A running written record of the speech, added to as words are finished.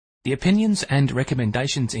The opinions and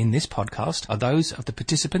recommendations in this podcast are those of the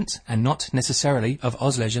participants and not necessarily of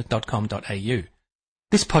OzLeisure.com.au.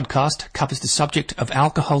 This podcast covers the subject of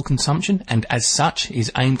alcohol consumption and as such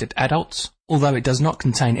is aimed at adults, although it does not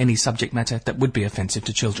contain any subject matter that would be offensive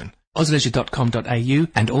to children.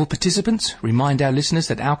 OzLeisure.com.au and all participants remind our listeners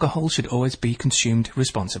that alcohol should always be consumed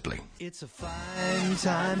responsibly. It's a fine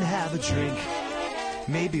time to have a drink.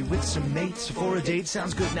 Maybe with some mates for a date.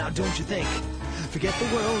 Sounds good now, don't you think? Forget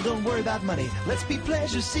the world, don't worry about money. Let's be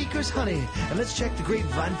pleasure seekers, honey. And let's check the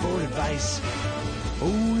grapevine for advice.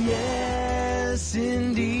 Oh, yes,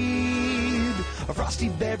 indeed. A frosty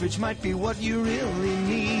beverage might be what you really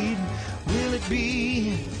need. Will it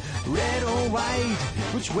be red or white?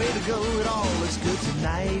 Which way to go? It all looks good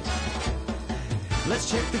tonight.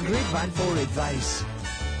 Let's check the grapevine for advice.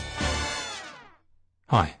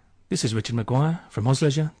 Hi, this is Richard Maguire from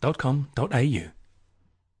OzLeisure.com.au.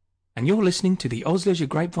 And you're listening to the OzLeisure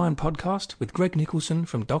Grapevine podcast with Greg Nicholson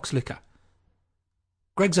from Doc's Liquor.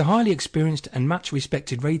 Greg's a highly experienced and much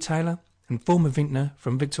respected retailer and former vintner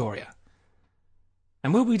from Victoria.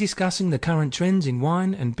 And we'll be discussing the current trends in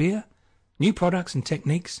wine and beer, new products and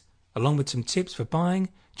techniques, along with some tips for buying,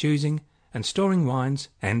 choosing and storing wines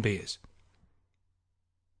and beers.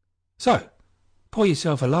 So, pour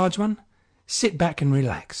yourself a large one, sit back and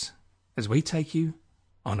relax as we take you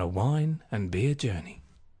on a wine and beer journey.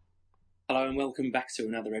 Hello and welcome back to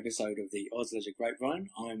another episode of the OzLeisure Grapevine.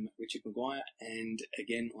 I'm Richard Maguire and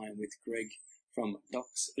again I am with Greg from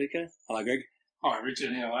Doc's Liquor. Hello Greg. Hi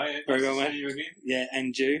Richard, how are you? Very well, nice to mate. see you again. Yeah,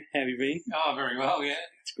 and you, how have you been? Oh, very well, yeah.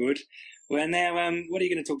 It's good. Well now, what are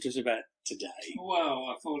you going to talk to us about today? Well,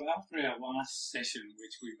 I thought after our last session,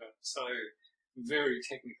 which we got so very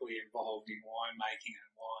technically involved in winemaking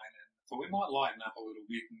and wine, and thought we might lighten up a little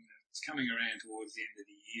bit, and it's coming around towards the end of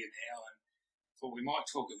the year now, and thought we might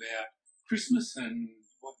talk about Christmas and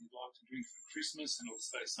what you'd like to drink for Christmas, and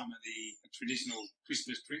also some of the traditional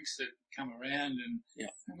Christmas drinks that come around, and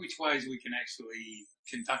which ways we can actually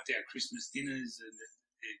conduct our Christmas dinners, and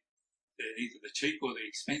either the cheap or the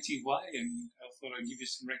expensive way. And I thought I'd give you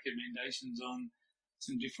some recommendations on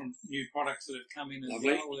some different new products that have come in as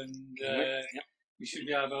Lovely. well, and we should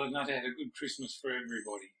be able to nut out a good Christmas for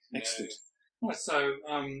everybody. Excellent. Right, so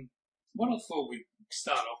what I thought we'd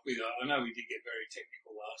start off with, I know we did get very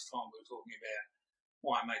technical last time. We were talking about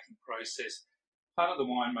winemaking process. Part of the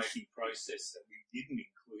winemaking process that we didn't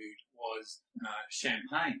include was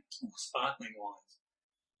champagne or sparkling wines.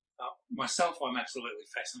 Myself, I'm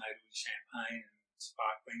absolutely fascinated with champagne and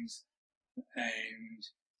sparklings and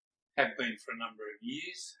have been for a number of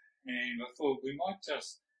years. And I thought we might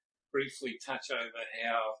just briefly touch over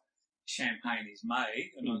how champagne is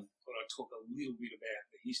made, and I thought I'd talk a little bit about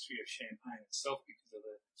the history of champagne itself because of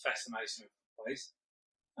the fascination of the place.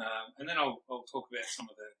 And then I'll talk about some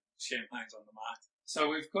of the champagnes on the market.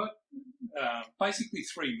 So we've got basically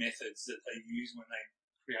three methods that they use when they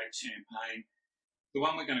create champagne. The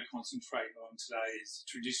one we're going to concentrate on today is the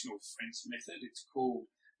traditional French method. It's called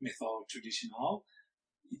méthode traditionnelle.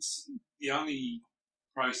 It's the only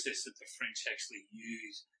process that the French actually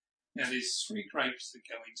use. Now, there's three grapes that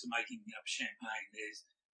go into making up champagne. There's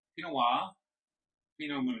Pinot Noir,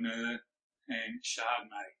 Pinot Meunier, and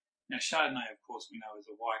Chardonnay. Now, Chardonnay, of course, we know is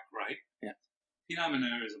a white grape. Yeah. Pinot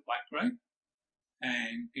Meunier is a black grape,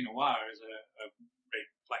 and Pinot Noir is a red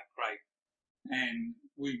black grape. And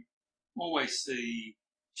we always see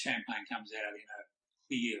champagne comes out in a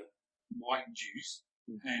clear white juice.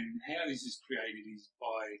 And how this is created is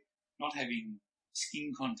by not having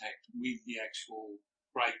skin contact with the actual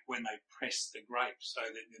grape when they press the grape, so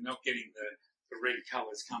that they're not getting the red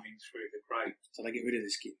colours coming through the grape. So they get rid of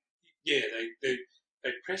the skin. Yeah,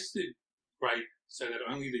 they press the grape so that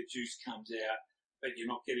only the juice comes out, but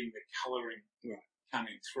you're not getting the colouring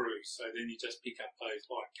coming through. So then you just pick up those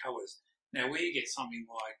light colours. Now, where you get something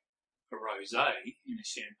like a rosé in a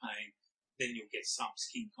champagne, then you'll get some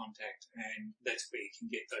skin contact, and that's where you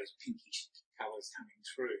can get those pinkish colours coming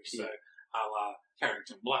through. So, a la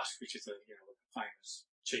Carrington Blush, which is a famous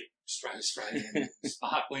cheap straight Australian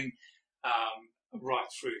sparkling, right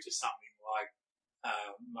through to something like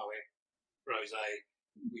Moet Rosé,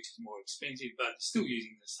 which is more expensive, but still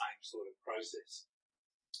using the same sort of process.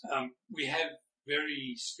 We have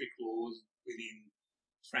very strict laws within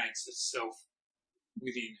France itself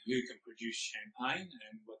within who can produce champagne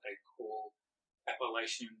and what they call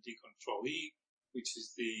appellation de contrôle, which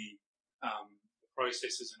is the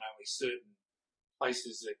processes and only certain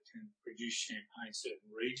places that can produce champagne,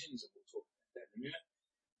 certain regions, and we'll talk about that in a minute.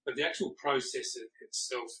 But the actual process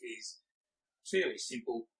itself is fairly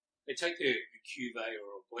simple. They take a cuvee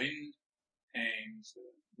or a blend and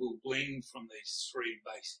we'll blend from these three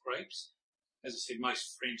base grapes. As I said,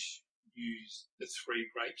 most French use the three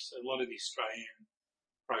grapes. A lot of the Australian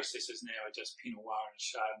processes now are just Pinot Noir and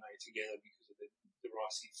Chardonnay together because of the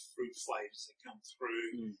ricey fruit flavours that come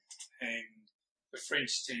through. And the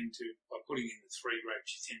French tend to, by putting in the three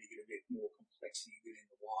grapes, you tend to get a bit more complexity within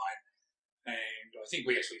the wine. And I think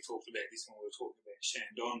we actually talked about this when we were talking about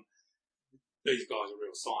Chandon. These guys are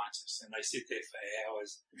real scientists, and they sit there for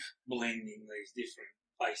hours blending these different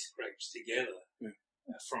base grapes together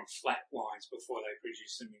from flat wines before they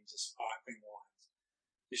produce them into sparkling wines.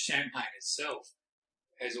 The champagne itself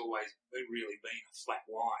has always really been a flat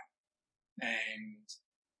wine, and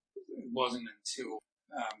it wasn't until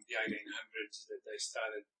the 1800s that they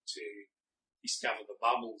started to discover the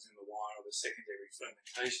bubbles in the wine, or the secondary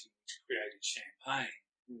fermentation, which created champagne,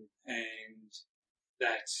 and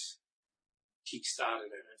that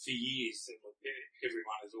kick-started it. And for years,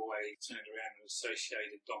 everyone has always turned around and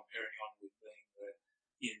associated Dom Perignon with being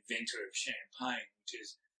the inventor of champagne, which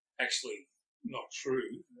is actually not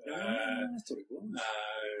true. I thought it was.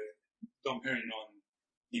 Dom Perignon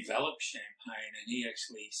developed champagne, and he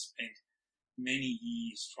actually spent many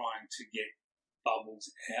years trying to get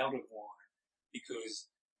bubbles out of wine,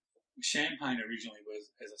 because champagne originally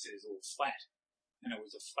was, as I said, is all flat, and it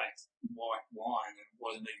was a flat white wine, and it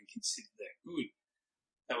wasn't even considered that good.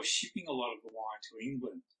 They were shipping a lot of the wine to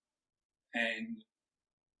England, and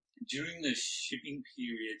during the shipping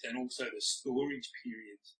period and also the storage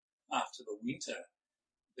period after the winter,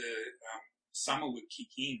 the summer would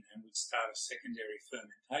kick in and would start a secondary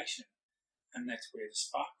fermentation, and that's where the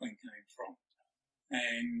sparkling came from.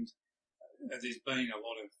 And there's been a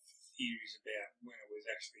lot of theories about when it was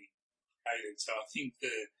actually created. So I think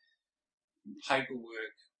the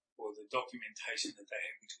paperwork or the documentation that they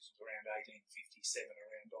had, which was around 1857,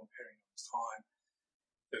 around Dom Perignon's time,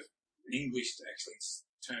 the English actually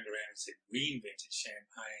turned around and said we invented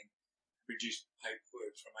champagne, produced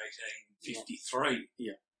paperwork from 1853.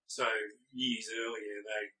 Yeah. So years earlier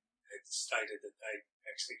they had stated that they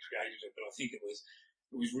actually created it, but I think it was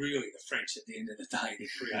really the French at the end of the day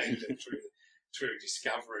that created it through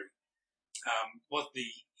discovery. What the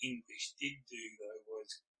English did do, though,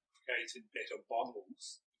 was created better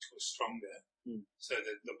bottles, which were stronger, so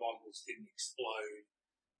that the bottles didn't explode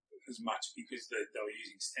as much, because they were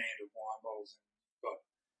using standard wine bottles and got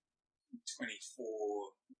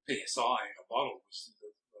 24 psi in a bottle, which is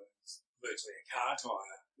virtually a car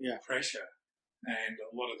tyre pressure. And a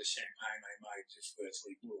lot of the champagne they made just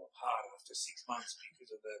virtually blew apart after 6 months because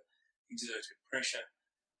of the exerted pressure.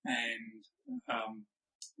 And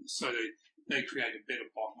so they created better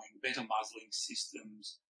bottling, better muzzling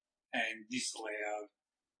systems, and this allowed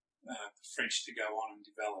the French to go on and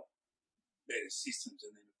develop better systems.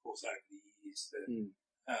 And then, of course, over the years, the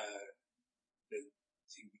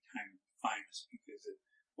thing became famous because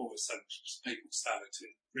all of a sudden people started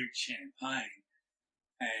to drink champagne,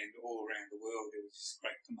 and all around the world there was this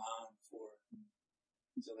great demand for it.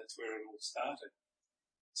 And so that's where it all started.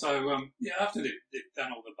 So, after they've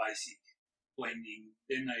done all the basic blending,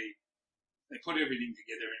 then they put everything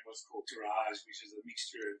together in what's called tirage, which is a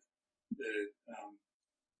mixture of the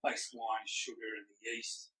base wine, sugar, and the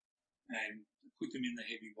yeast, and put them in the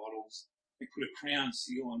heavy bottles. They put a crown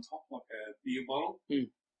seal on top, like a beer bottle,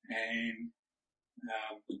 and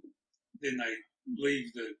then they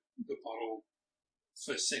leave the bottle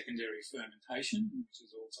for secondary fermentation, which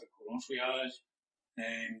is also called enfouillage,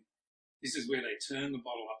 and this is where they turn the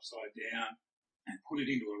bottle upside down and put it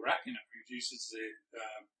into a rack, and it produces the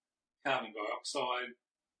carbon dioxide,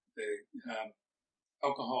 the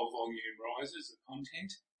alcohol volume rises, the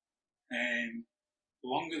content, and the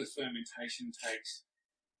longer the fermentation takes,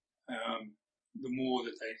 the more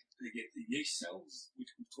that they get the yeast cells,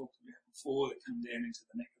 which we've talked about before, that come down into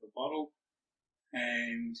the neck of the bottle,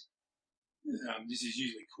 and this is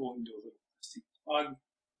usually caught into a little plastic plug,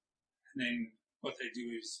 and then what they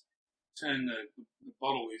do is turn the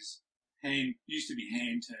bottle used to be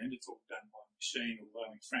hand turned. It's all done by machine, although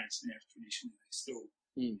in France now traditionally they still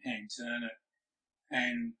hand turn it.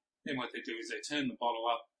 And then what they do is they turn the bottle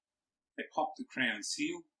up, they pop the crown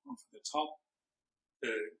seal onto the top,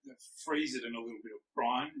 they freeze it in a little bit of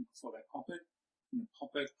brine before they pop it, and they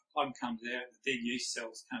pop it, the plug comes out, the dead yeast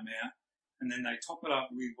cells come out, and then they top it up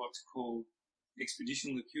with what's called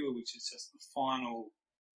expedition liqueur, which is just the final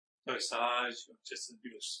dosage of just a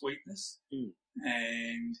bit of sweetness,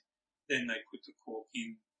 and then they put the cork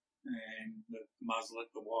in and the muzzle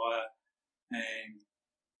at the wire, and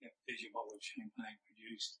there's your bottle of champagne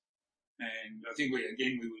produced. And I think we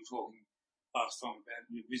were talking last time about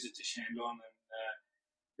your visit to Chandon,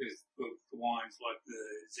 and there's the wines like the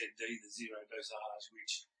ZD, the zero dosage,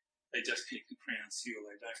 which they just keep the crown seal.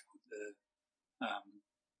 They don't put the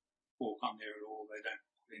cork on there at all. They don't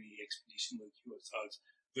put any expedition liqueur, so it's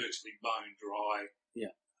virtually bone dry.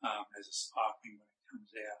 Yeah. As a sparkling when it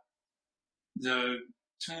comes out. The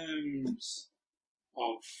terms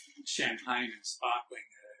of champagne and sparkling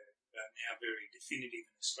are now very definitive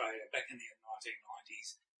in Australia. Back in the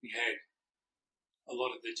 1990s, we had a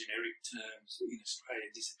lot of the generic terms in Australia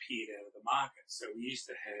disappeared out of the market. So we used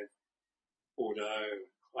to have Bordeaux,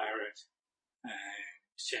 Claret, and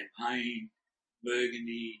Champagne,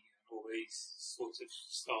 Burgundy, and all these sorts of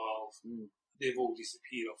styles. They've all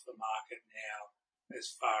disappeared off the market now as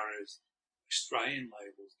far as Australian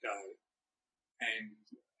labels go. And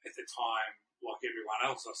at the time, like everyone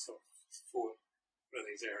else, I sort of thought, what are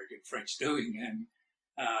these arrogant French doing? And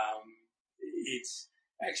it's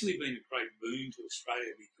actually been a great boon to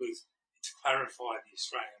Australia because it's clarified the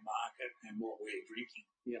Australian market and what we're drinking.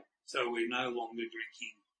 Yeah. So we're no longer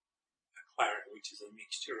drinking a claret, which is a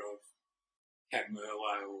mixture of Cab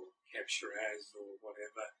Merlot or Cab Shiraz or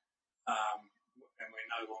whatever. And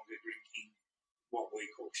we're no longer drinking what we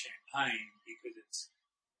call champagne because it's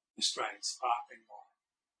Australian sparkling wine.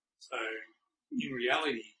 So in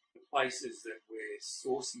reality, the places that we're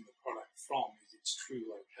sourcing the product from is its true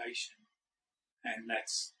location, and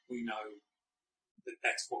we know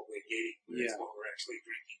that's what we're getting. That's what we're actually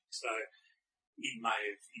drinking. So it may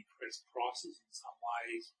have increased prices in some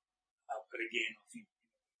ways, but again, I think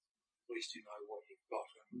at least you know what you've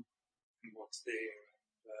got and what's there.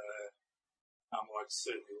 And I'd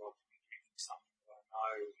certainly like to be drinking something that I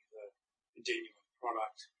know is a genuine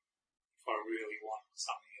product. If I really want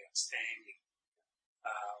something outstanding,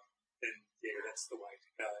 then that's the way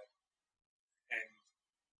to go. And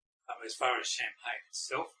as far as champagne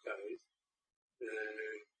itself goes, the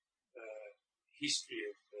history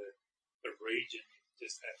of the region is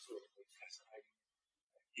just absolutely fascinating.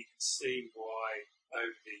 You can see why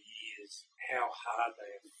over the years how hard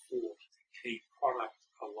they have fought to keep product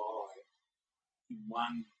alive in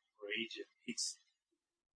one region. It's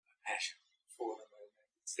a passion for them.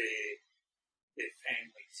 It's their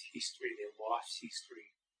family's history, their life's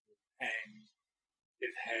history, and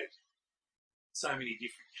they've had so many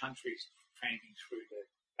different countries tramping through the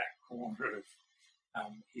back corner of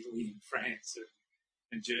Italy and France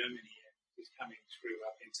and Germany, and just coming through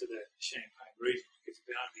up into the Champagne region because it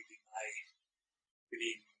can only be made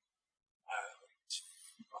within,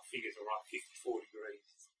 my figures are right, 54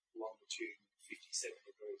 degrees longitude, 57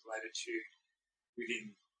 degrees latitude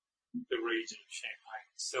within the region of Champagne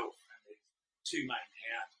itself. And there's two main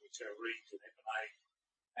towns, which are Reims and Epernay,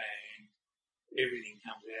 and everything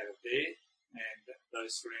comes out of there and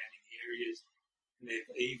those surrounding areas. And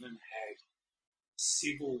they've even had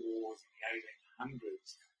civil wars in the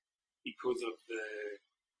 1800s because of the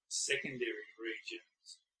secondary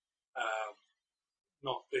regions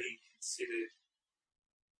not being considered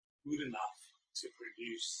good enough to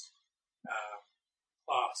produce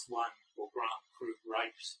Class 1 or Grand Cru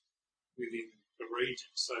grapes within the region.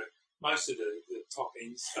 So most of the top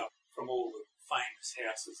end stuff from all the famous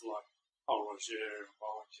houses like OzLeisure and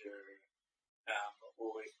OzLeisure,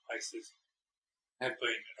 all these places have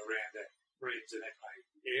been around that Reims and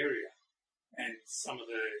Epernay area. And some of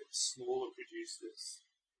the smaller producers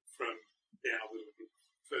from down a little bit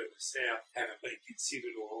further south haven't been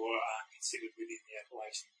considered or aren't considered within the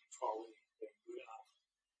Appalachian control area being good enough.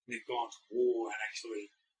 And they've gone to war and actually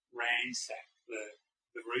ransacked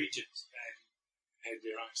the regions and had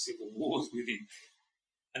their own civil wars within there.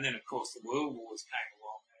 And then, of course, the world wars came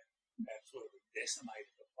along and absolutely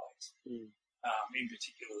decimated the place. In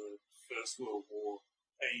particular, the First World War,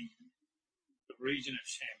 the region of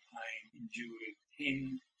Champagne endured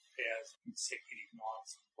 10,000 consecutive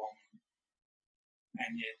nights of bombing,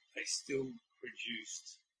 and yet they still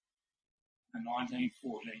produced a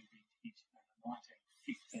 1914 vintage and a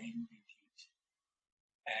 1915 vintage.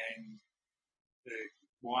 And the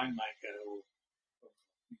winemaker or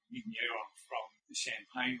vigneron from the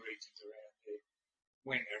Champagne regions around there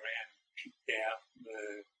went around and picked out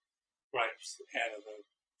the grapes out of the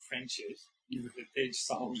trenches, the dead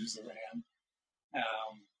soldiers around.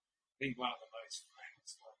 I think one of the most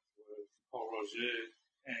famous ones was OzLeisure,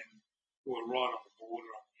 and they were right on the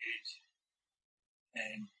border on the edge.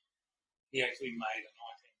 And he actually made a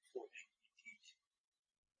 1914 vintage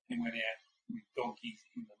and went out with donkeys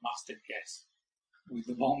in the mustard gas with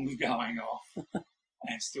the bombs going off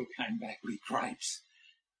and still came back with grapes.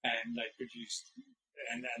 And they produced,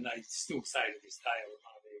 and they still say to this day it was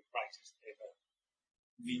one of their greatest ever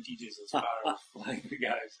vintages as far as flavour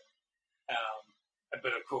goes.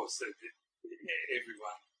 But of course,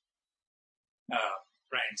 everyone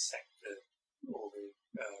ransacked all the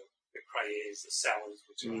Crayers, the cellars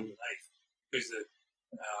which are underneath, because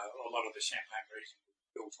a lot of the Champagne region was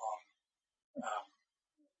built on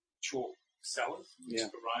chalk cellars, which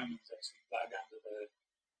the Romans actually dug under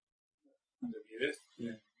the earth.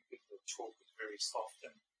 Yeah. Because the chalk was very soft,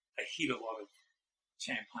 and they hid a lot of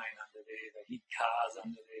champagne under there. They hid cars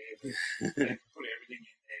under there. They put everything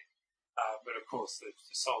in there. But of course, the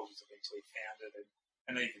soldiers eventually found it,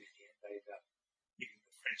 and even in the end, they ended up giving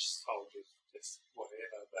the French soldiers just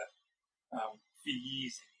whatever. But for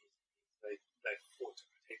years and years, they fought to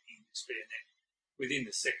protect the industry, and then within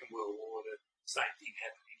the Second World War, the same thing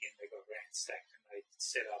happened again. They got ransacked, and they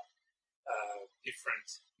set up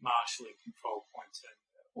different marshalling control points, and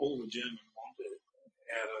all the German wanted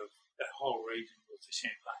out of that whole region was the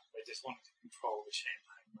champagne. They just wanted to control the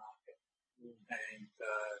champagne market. And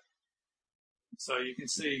so you can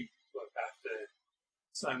see, like, after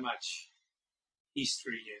so much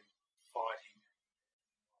history and fighting,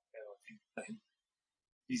 I think they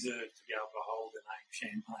deserve to be able to hold the name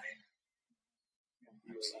champagne and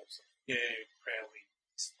really, proudly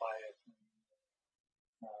display it. And,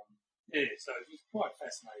 so it was quite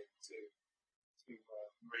fascinating to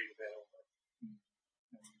read about all that and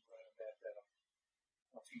learn about that.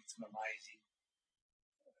 I think it's an amazing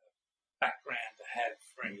background to have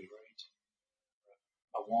for any region,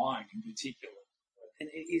 a wine in particular.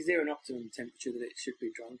 And is there an optimum temperature that it should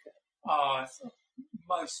be drunk at?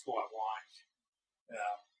 Most white wines,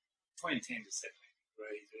 between 10 to 17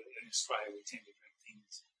 degrees. In Australia, we tend to drink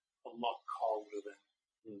things a lot colder than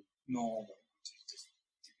normal, which is just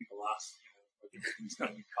typical us. Everything's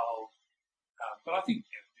going to be cold. But I think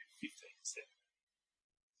 15 to 17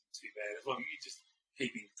 isn't too bad, as long as you just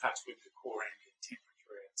keep in touch with the core ambient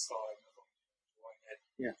temperature outside. As long as you're enjoying that.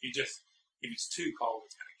 Yeah. If it's too cold,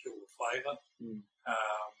 it's going to kill the flavour. And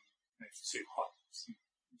if it's too hot, it's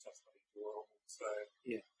just not enjoyable. So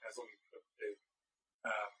as long as you've got the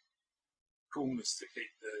coolness to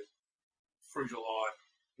keep the fruit alive,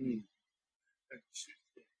 it should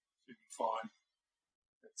be fine.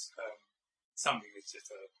 It's something that's just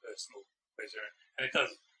a personal pleasure, and it does.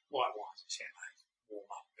 White wines and champagne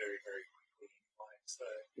warm up very, very quickly anyway. So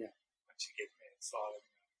once you get outside,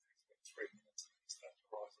 it takes about 3 minutes and you start to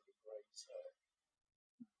rise a degree. So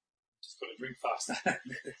just got to drink faster.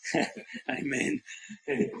 Amen.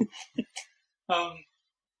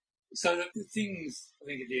 So the things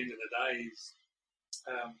I think at the end of the day is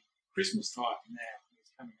Christmas time now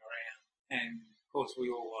is coming around, and of course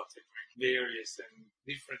we all like to drink various and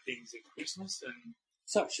different things at Christmas, and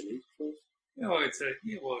socially, of course.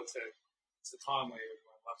 It's a time where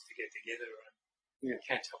everyone loves to get together and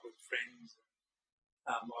catch up with friends.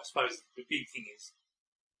 I suppose the big thing is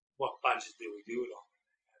what budget do we do it on,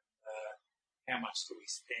 and how much do we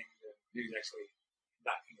spend, and who's actually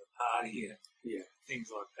conducting the party, and things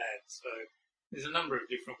like that. So there's a number of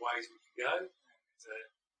different ways we can go,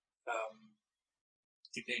 and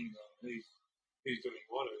depending on who's doing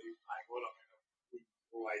what or who's paying what. I mean,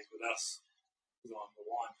 always with us, because I'm the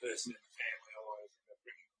wine person in the family, I always end up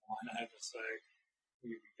bringing the wine over, so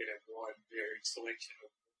we get a wide and varied selection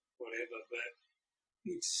of whatever. But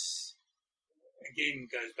it's, again,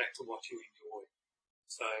 goes back to what you enjoy.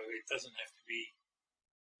 So it doesn't have to be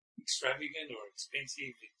extravagant or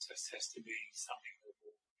expensive. It just has to be something that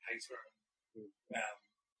will cater and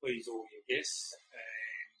please all your guests,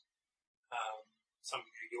 and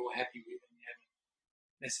something that you're happy with, and you haven't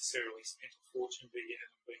necessarily spent a fortune, but you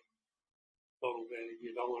haven't been bottled out of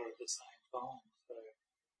your dollar at the same time. So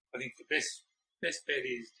I think the best bet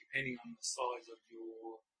is, depending on the size of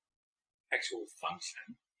your actual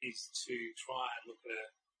function, is to try and look at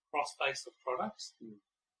a cross base of products.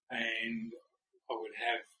 And I would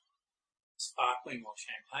have sparkling or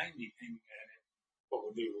champagne, depending on what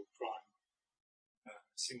we'll do. We'll try and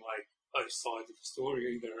simulate both sides of the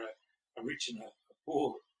story, either a rich and a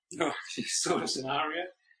poor sort of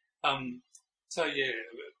scenario. So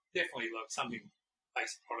definitely like something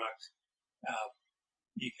basic product.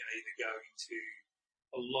 You can either go into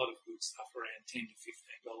a lot of good stuff around $10 to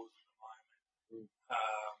 $15 at the moment.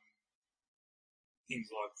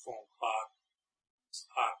 Things like Fawn Clark,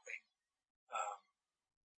 sparkling,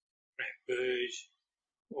 Grand Burge,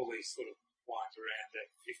 all these sort of wines around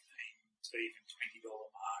that $15 to even $20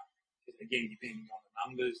 mark. Again, depending on the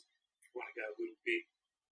numbers, if you want to go a little bit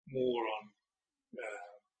more on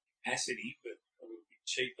capacity, but a little bit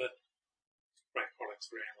cheaper, great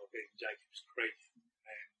products around like even Jacob's Creek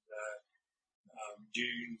and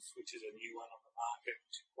Dunes, which is a new one on the market,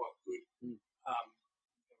 which is quite good.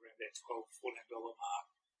 Around that $12 to $14 mark.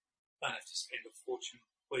 Don't have to spend a fortune,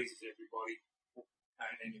 pleases everybody.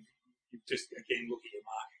 And if you've just, again, look at your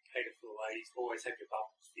market, cater for the ladies. Always have your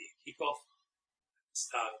bubbles for your kickoff at the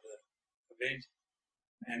start of the event.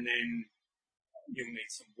 And then you'll need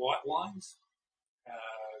some white wines,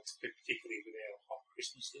 particularly with our hot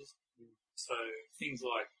Christmases. So things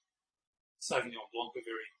like Sauvignon Blanc are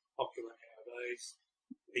very popular nowadays,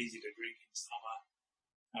 easy to drink in summer.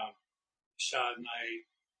 Chardonnay,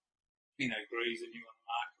 Pinot Gris are new on the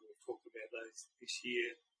market. We've talked about those this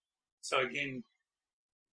year. So again,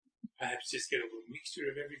 perhaps just get a little mixture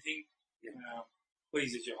of everything.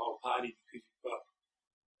 Pleases your whole party because you've got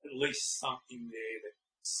at least something there that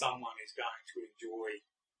someone is going to enjoy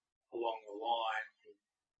along the line.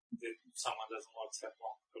 That someone doesn't like Sauvignon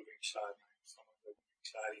Blanc, they'll drink Chardonnay. Someone doesn't drink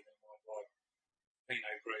Chardonnay, they might like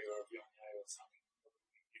Pinot Gris or a Viognier or something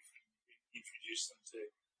different. Introduce them to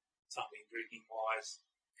something drinking wise.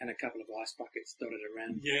 And a couple of ice buckets dotted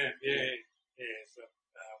around. Yeah. So,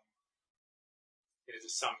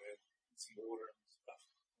 just some water and stuff.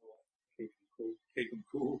 Keep them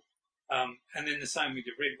cool. And then the same with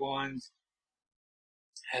your red wines.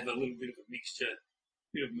 Have a little bit of a mixture, a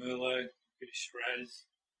bit of Merlot, a bit of Shiraz,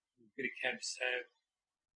 a bit of Cab Sav.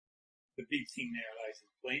 The big thing nowadays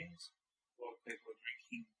is blends. A lot of people are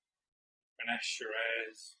drinking Grenache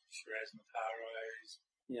Shiraz, Shiraz Mataros.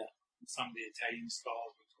 Yeah. Some of the Italian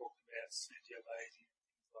styles we talked about, Sangiovese,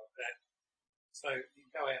 things like that. So you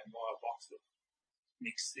go out and buy a box of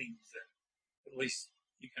mixed things and at least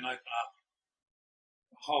you can open up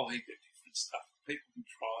a whole heap of different stuff. People can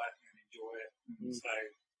try it and enjoy it and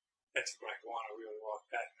say, that's a great wine, I really like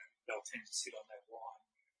that. And they'll tend to sit on that wine.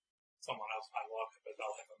 Someone else may like it, but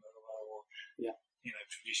they'll have a Merlot or,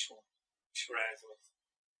 traditional Shiraz or,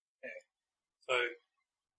 So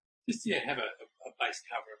just, have a base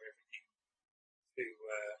cover of everything to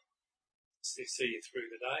see you through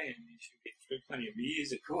the day, and you should get through plenty of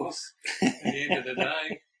beers, of course, at the end of the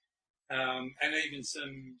day. And even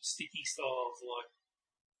some sticky styles like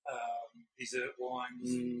dessert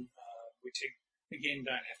wines, which again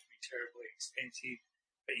don't have to be terribly expensive,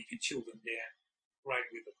 but you can chill them down great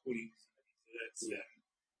with the puddings and the desserts.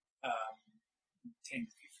 And $10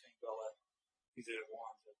 to $15 dessert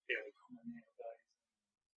wines are fairly common nowadays.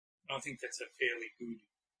 And I think that's a fairly good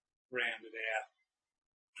rounded out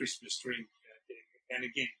Christmas drink. And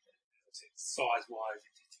again, size-wise,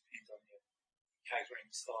 it just depends on your catering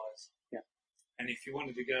size. Yeah. And if you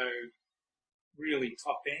wanted to go really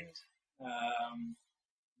top end,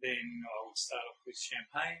 then I would start off with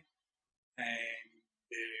champagne, and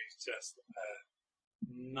there's just a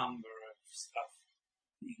number of stuff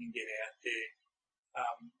you can get out there.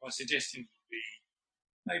 My suggestion would be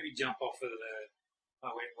maybe jump off of the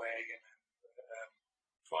wet wagon and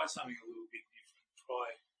try something a little bit different.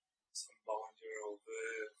 Try some Bollinger or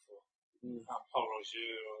Verve or Paul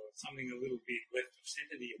Roger or something a little bit left of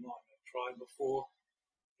centre that you might not have tried before.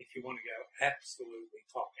 If you want to go absolutely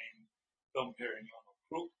top end, Dom Perignon or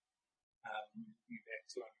Crook, about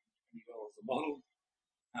 $220 a bottle.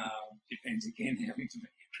 Depends again how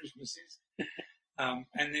intimate your Christmas is.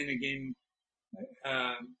 And then again,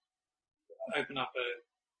 open up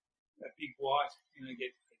a big white,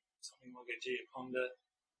 get something like a Giaconda,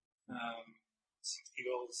 $60,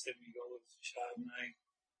 $70 Chardonnay.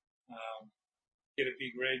 Get a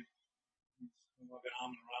big red, like an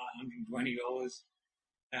Almond Ra, $120.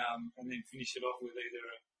 And then finish it off with either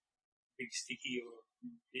a big sticky or,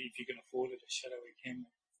 if you can afford it, a Chateau Yquem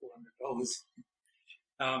at $400.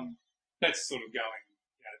 That's sort of going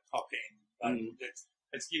top end, but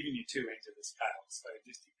that's giving you two ends of the scale. So it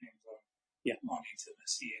just depends on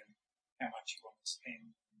intimacy and how much you want to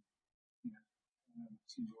spend.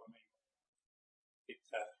 To enjoy me. Get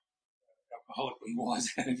alcoholically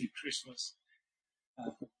wise out of your Christmas.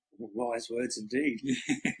 Wise words indeed.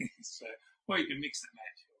 So, or you can mix and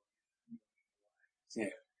match.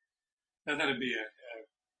 So that'd be a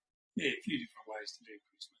few different ways to do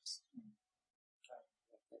Christmas.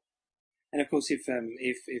 And of course, if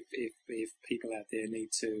people out there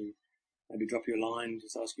need to maybe drop you a line,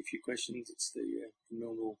 just ask you a few questions, it's the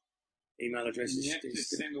normal email address.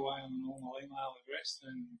 Just send away on the normal email address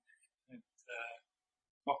and at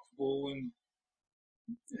boxballin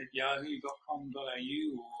at yahoo.com.au, or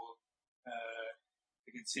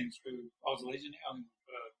you can send through OzLeisure now.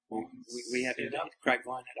 We have it up.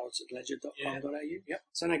 Grapevine at OzLeisure.com.au. Yep.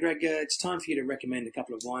 So now, Greg, it's time for you to recommend a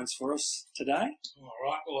couple of wines for us today. All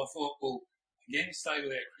right. Well, I thought we'll again stay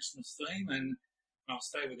with our Christmas theme, and I'll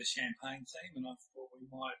stay with the champagne theme, and I thought we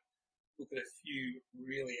might look at a few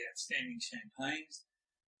really outstanding champagnes.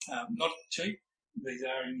 Not cheap. These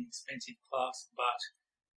are in the expensive class, but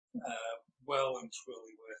well and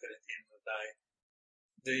truly worth it at the end of the day.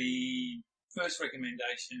 first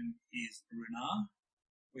recommendation is Renard,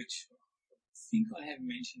 which I think I have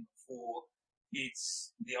mentioned before.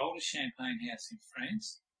 It's the oldest champagne house in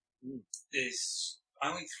France. There's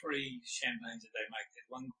only 3 champagnes that they make. There's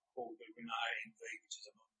one called the Renard NV, which is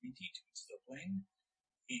a non-vintage, which is a blend.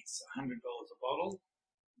 It's $100 a bottle,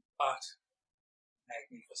 but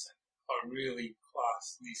magnificent. I really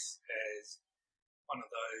class this as one of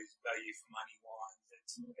those value for money wines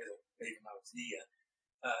that's, even though it's dear,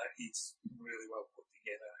 it's really well put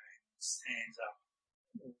together and stands up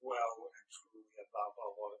well and truly above a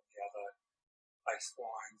lot of the other base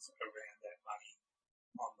wines around that money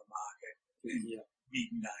on the market.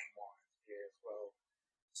 Big name wines there as well.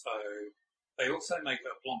 So they also make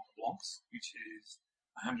a Blanc de Blancs, which is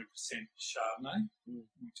 100% Chardonnay,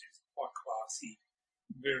 which is quite classy,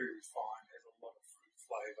 very refined, has a lot of fruit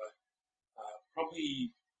flavour,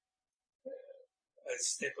 probably a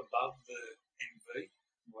step above the MV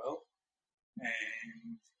as well,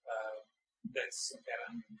 and that's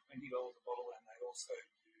about $120 a bottle, and they also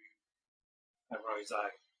do a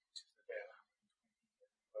rosé, which is about $120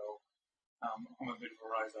 as well. I'm a bit of a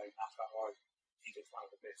rosé nutter. I think it's one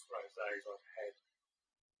of the best rosés I've had,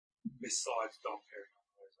 besides Dom Perignon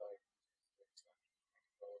rosé, which is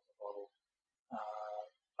 $220 a bottle.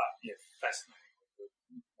 But yeah, fascinating with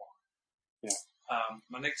the wine. Yeah.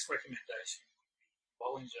 My next recommendation would be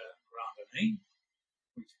OzLeisure Grapevine,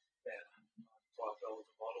 which is about $195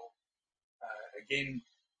 a bottle. Again,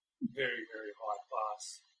 very, very high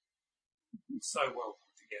class. So well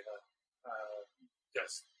put together.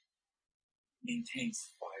 Just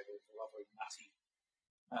intense flavours, lovely nutty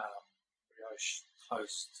brioche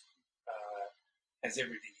toast. Has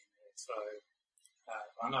everything in there. So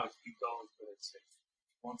I know it's big dollars, but it's if you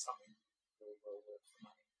want something really well worth the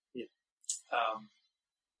money. Yeah.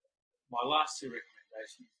 My last 2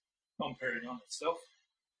 recommendations, Dom Perignon itself.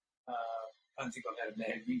 I don't think I've had a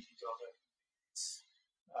bad vintage of it.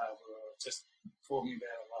 We were just talking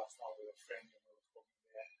about it last night with a friend, and we were talking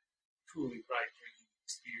about truly great drinking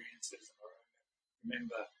experiences. And I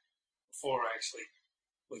remember before I actually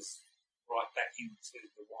was right back into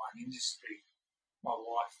the wine industry, my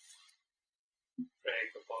wife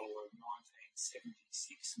dragged a bottle of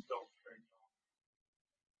 1976 Dom Perignon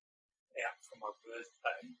out for my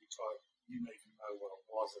birthday, which I didn't even know what it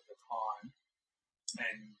was at the time,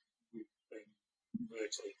 and we've been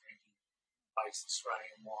virtually drinking base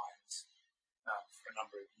Australian wines for a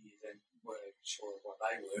number of years and weren't even sure what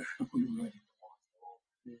they were. We weren't into wine at all.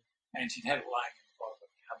 And she'd had it laying in the bottom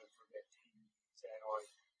of the cupboard for about 10 years, and I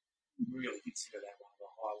really consider that one of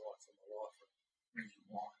the highlights of my life of drinking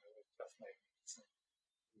wine. It was just magnificent.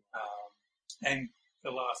 And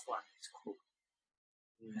the last one is Cook.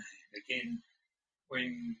 Again,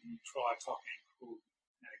 when you try talking Cook,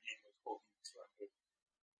 and again we're talking $280,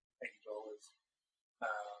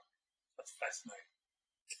 that's fascinating.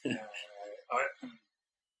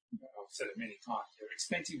 I've said it many times, they're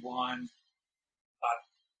expensive wines, but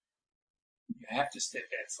you have to step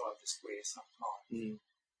outside the square sometimes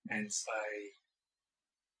and say,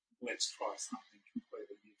 let's try something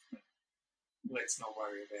completely different. Let's not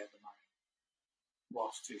worry about the money.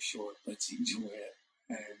 Life's too short, let's enjoy it.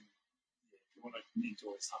 And if you want to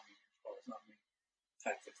enjoy something and try something,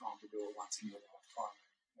 take the time to do it once in your lifetime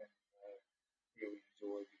and really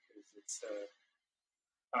enjoy, because it's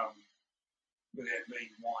without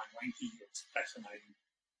being wine wanky, it's fascinating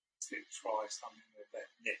to try something with that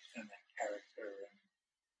depth and that character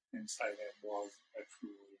and say that was a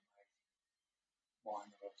truly amazing wine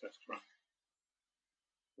that I've just drunk.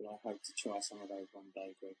 Well, I hope to try some of those one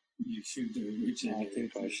day, Greg. You should do, Richard. I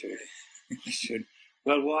think I should. I should.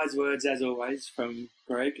 Well, wise words as always from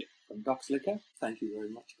Greg from Docs Liquor. Thank you very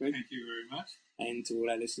much, Greg. Thank you very much. And to all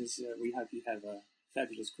our listeners, we hope you have a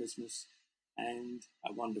fabulous Christmas and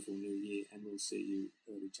a wonderful New Year, and we'll see you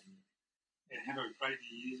early January. Yeah, have a great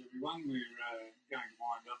New Year's, everyone. We're going to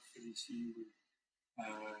wind up for this year with,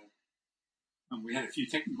 and we had a few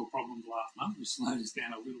technical problems last month, which slowed us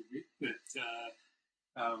down a little bit, but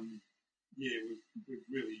we've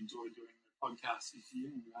really enjoyed doing the podcast this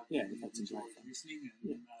year, and we hope you've enjoyed listening,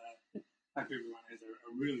 and hope everyone has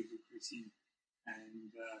a really good Christmas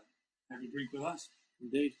and have a drink with us.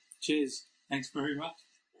 Indeed. Cheers. Thanks very much.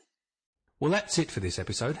 Well, that's it for this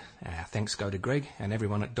episode. Our thanks go to Greg and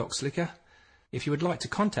everyone at Docs Liquor. If you would like to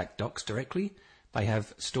contact Docs directly, they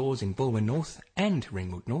have stores in Balwyn North and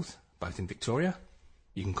Ringwood North, both in Victoria.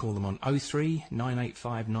 You can call them on 03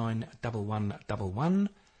 9859 1111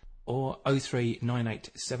 or 03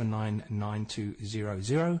 9879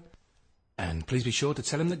 9200. And please be sure to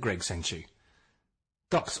tell them that Greg sent you.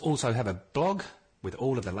 Docs also have a blog with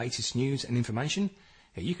all of the latest news and information,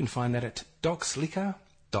 You can find that at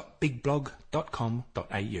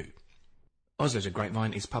docslicker.bigblog.com.au. OzLeisure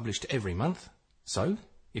Grapevine is published every month, so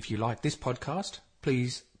if you like this podcast,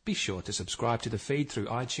 please be sure to subscribe to the feed through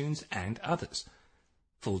iTunes and others.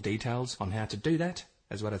 Full details on how to do that,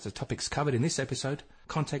 as well as the topics covered in this episode,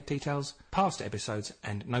 contact details, past episodes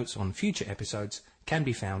and notes on future episodes can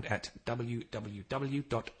be found at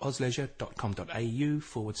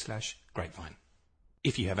www.ozleisure.com.au/grapevine.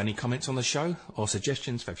 If you have any comments on the show or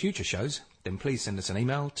suggestions for future shows, then please send us an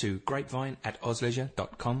email to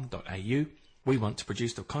grapevine@ozleisure.com.au. We want to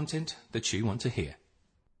produce the content that you want to hear.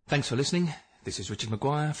 Thanks for listening. This is Richard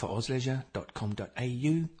Maguire for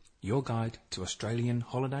OzLeisure.com.au, your guide to Australian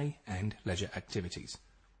holiday and leisure activities.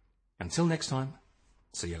 Until next time,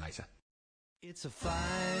 see you later. It's a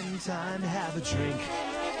fine time to have a drink.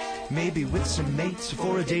 Maybe with some mates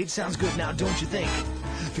for a date sounds good now, don't you think?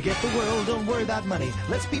 Forget the world, don't worry about money.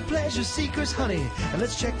 Let's be pleasure seekers, honey, and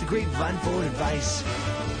let's check the grapevine for advice.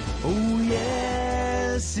 Oh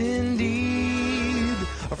yes, indeed,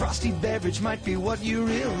 a frosty beverage might be what you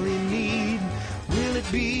really need. Will it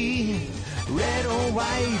be red or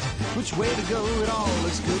white? Which way to go? It all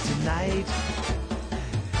looks good tonight.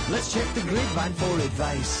 Let's check the grapevine for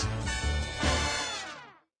advice.